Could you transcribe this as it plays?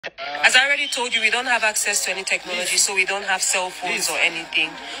As I already told you, we don't have access to any technology, so we don't have cell phones or anything.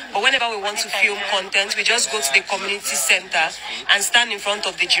 But whenever we want to film content, we just go to the community center and stand in front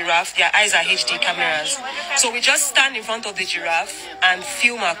of the giraffe. Their eyes are HD cameras. So we just stand in front of the giraffe and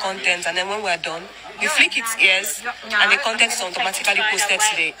film our content, and then when we're done, we flick its ears, and the content is automatically posted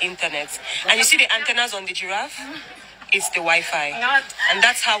to the internet. And you see the antennas on the giraffe? It's the Wi-Fi. And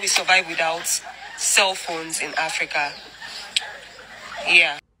that's how we survive without cell phones in Africa.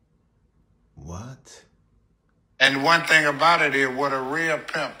 Yeah. What? And one thing about it is, what a real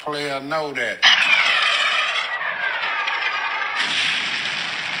pimp player know that.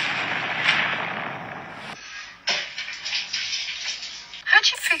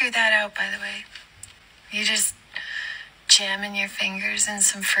 How'd you figure that out, by the way? You just jamming your fingers in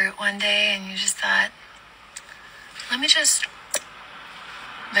some fruit one day and you just thought, let me just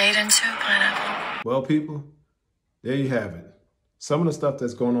bite into a pineapple. Well, people, there you have it. Some of the stuff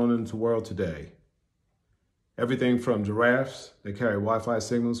that's going on in the world today. Everything from giraffes that carry Wi-Fi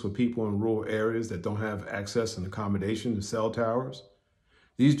signals for people in rural areas that don't have access and accommodation to cell towers.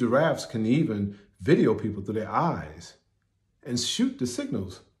 These giraffes can even video people through their eyes and shoot the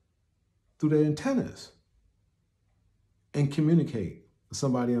signals through their antennas and communicate with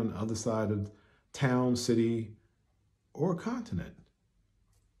somebody on the other side of town, city, or a continent.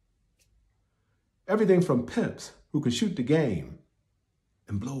 Everything from pimps who can shoot the game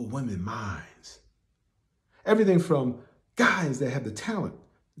and blow women's minds. Everything from guys that have the talent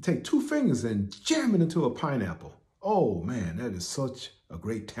to take 2 fingers and jam it into a pineapple. Oh man, that is such a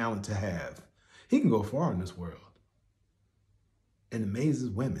great talent to have. He can go far in this world and amazes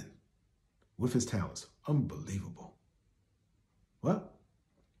women with his talents. Unbelievable. Well,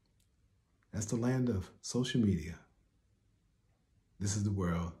 that's the land of social media. This is the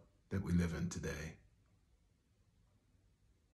world that we live in today.